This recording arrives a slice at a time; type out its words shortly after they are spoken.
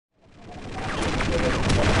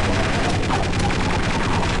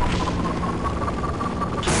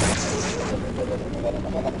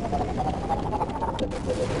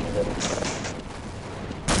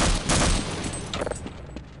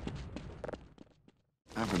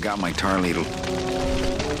I forgot my tar ladle.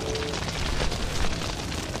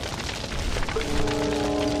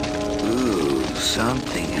 Ooh,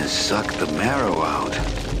 something has sucked the marrow out.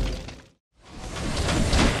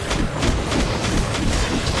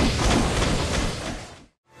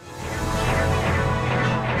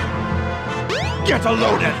 Get a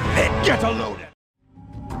loaded! Get a loaded!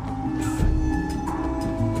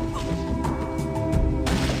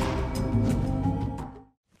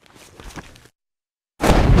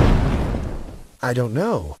 I don't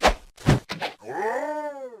know.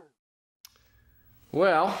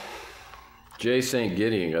 Well, Jay St.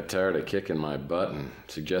 Gideon got tired of kicking my butt and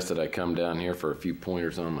suggested I come down here for a few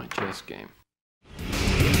pointers on my chess game.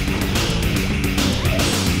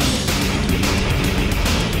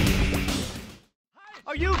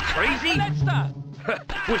 Are you crazy?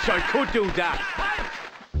 Wish I could do that.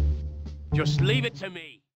 Just leave it to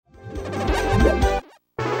me.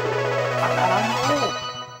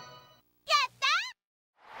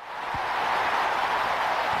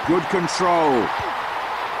 Good control.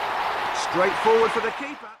 Straight forward for the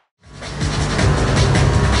keeper.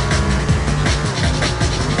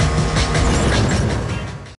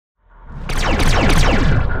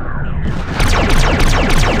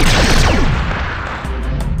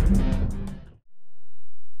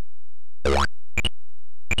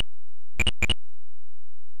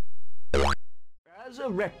 As a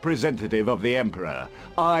representative of the Emperor,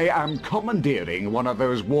 I am commandeering one of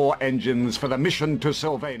those war engines for the mission to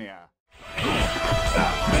Sylvania.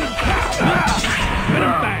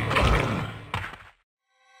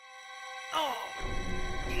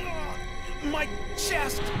 My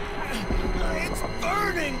chest! It's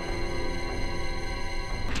burning!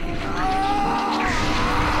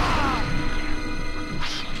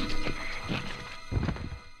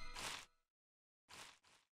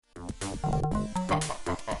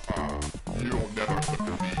 You'll never put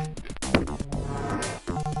the lead.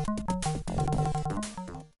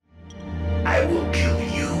 I will kill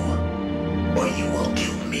you, or you will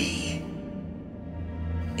kill me.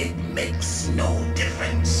 It makes no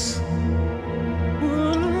difference.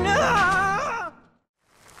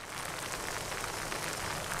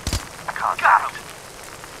 Got it.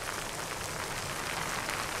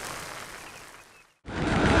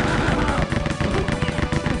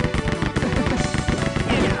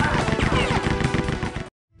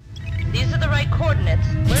 These are the right coordinates.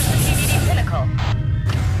 Where's the CDD pinnacle?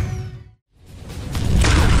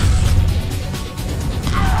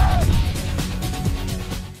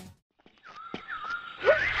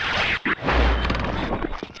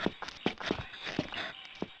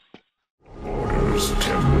 Orders,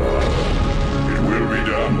 Templar. It will be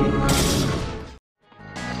done.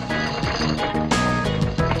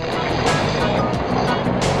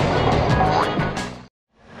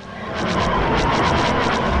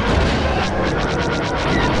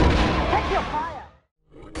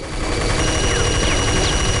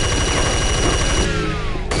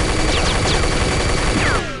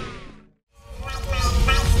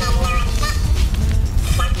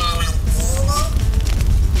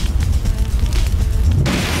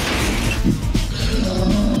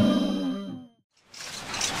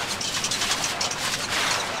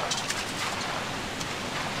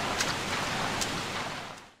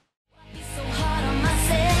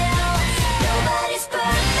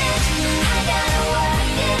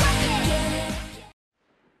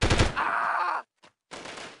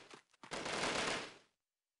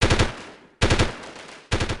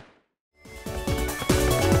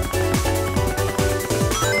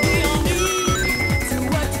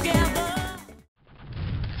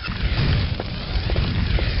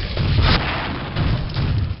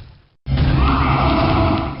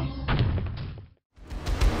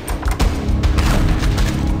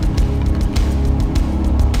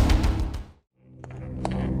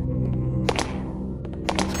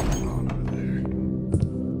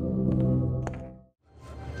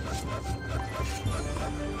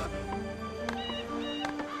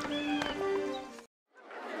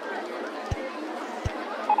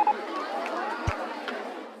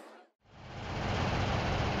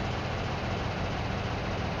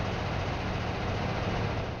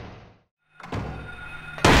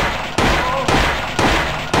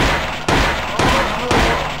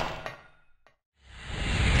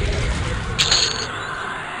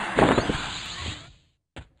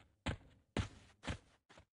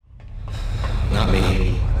 Not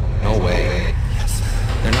me. No way.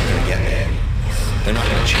 They're not gonna get me. They're not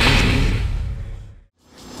gonna change me.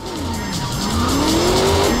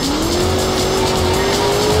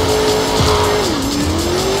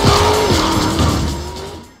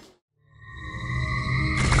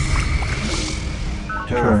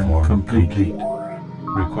 Turn complete.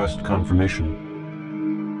 Request confirmation.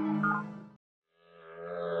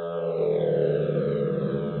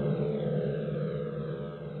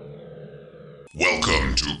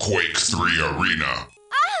 Welcome to Quake 3 Arena.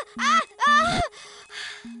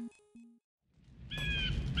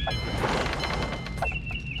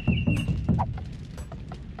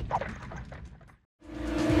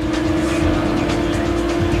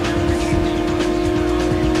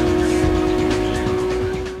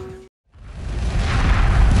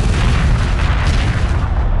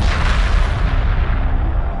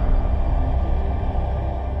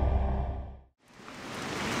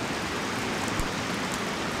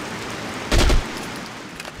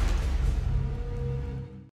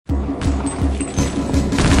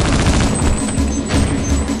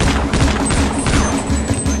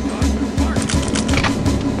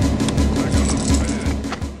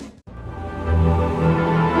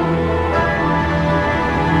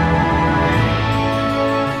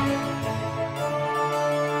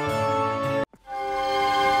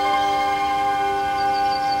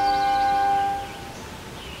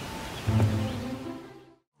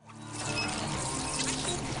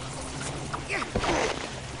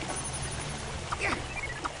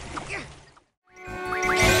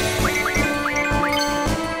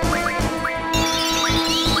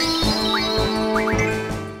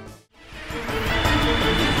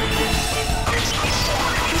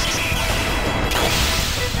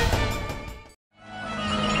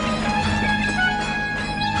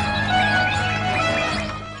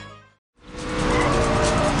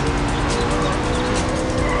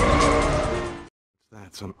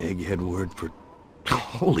 Some egghead word for...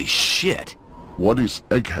 Holy shit! What is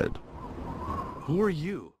egghead? Who are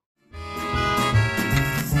you?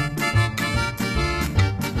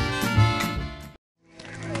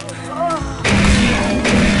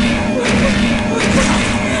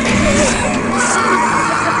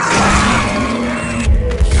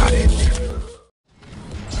 Got it.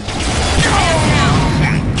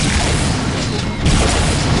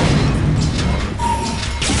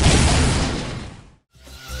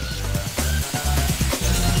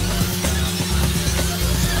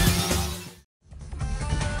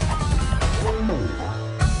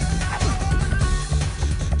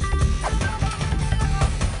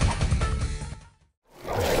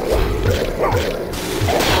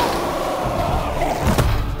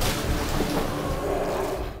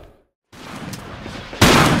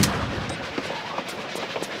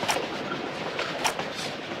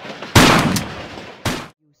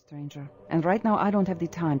 Stranger, and right now I don't have the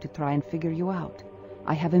time to try and figure you out.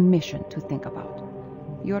 I have a mission to think about.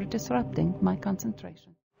 You're disrupting my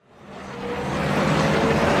concentration.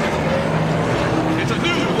 It's a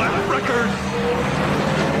new lap record!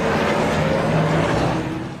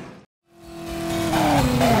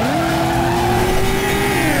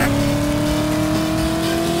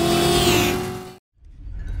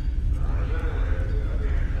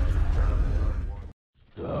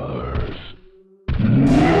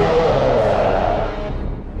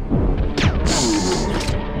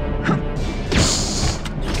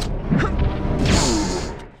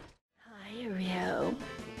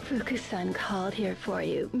 Fuku-san called here for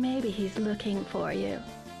you. Maybe he's looking for you.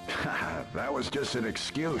 That was just an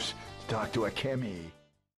excuse to talk to a Kemi.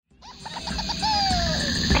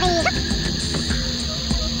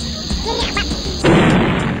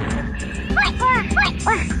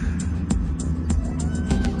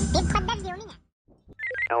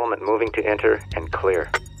 Element moving to enter and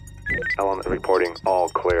clear. Element reporting all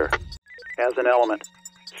clear. As an element,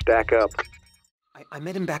 stack up. I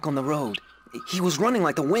met him back on the road. He was running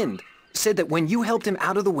like the wind. Said that when you helped him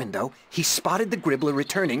out of the window, he spotted the Gribbler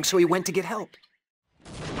returning, so he went to get help.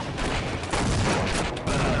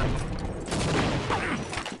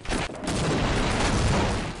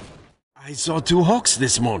 I saw 2 hawks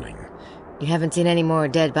this morning. You haven't seen any more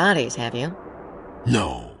dead bodies, have you?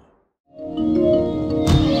 No.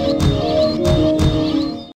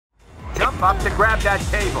 Jump up to grab that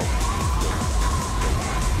table.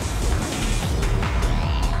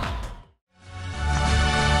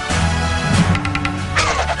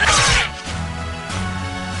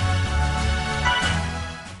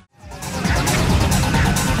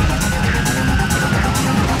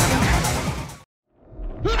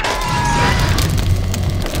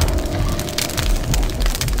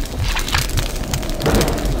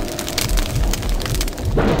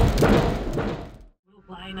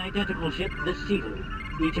 Identical ship this season.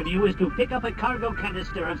 Each of you is to pick up a cargo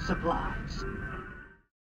canister of supplies.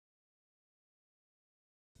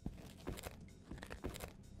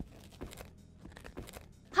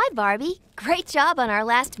 Hi, Barbie. Great job on our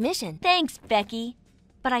last mission. Thanks, Becky.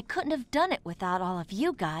 but I couldn't have done it without all of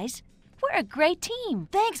you guys. We're a great team.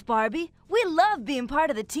 Thanks, Barbie. We love being part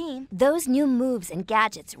of the team. Those new moves and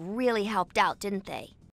gadgets really helped out, didn't they?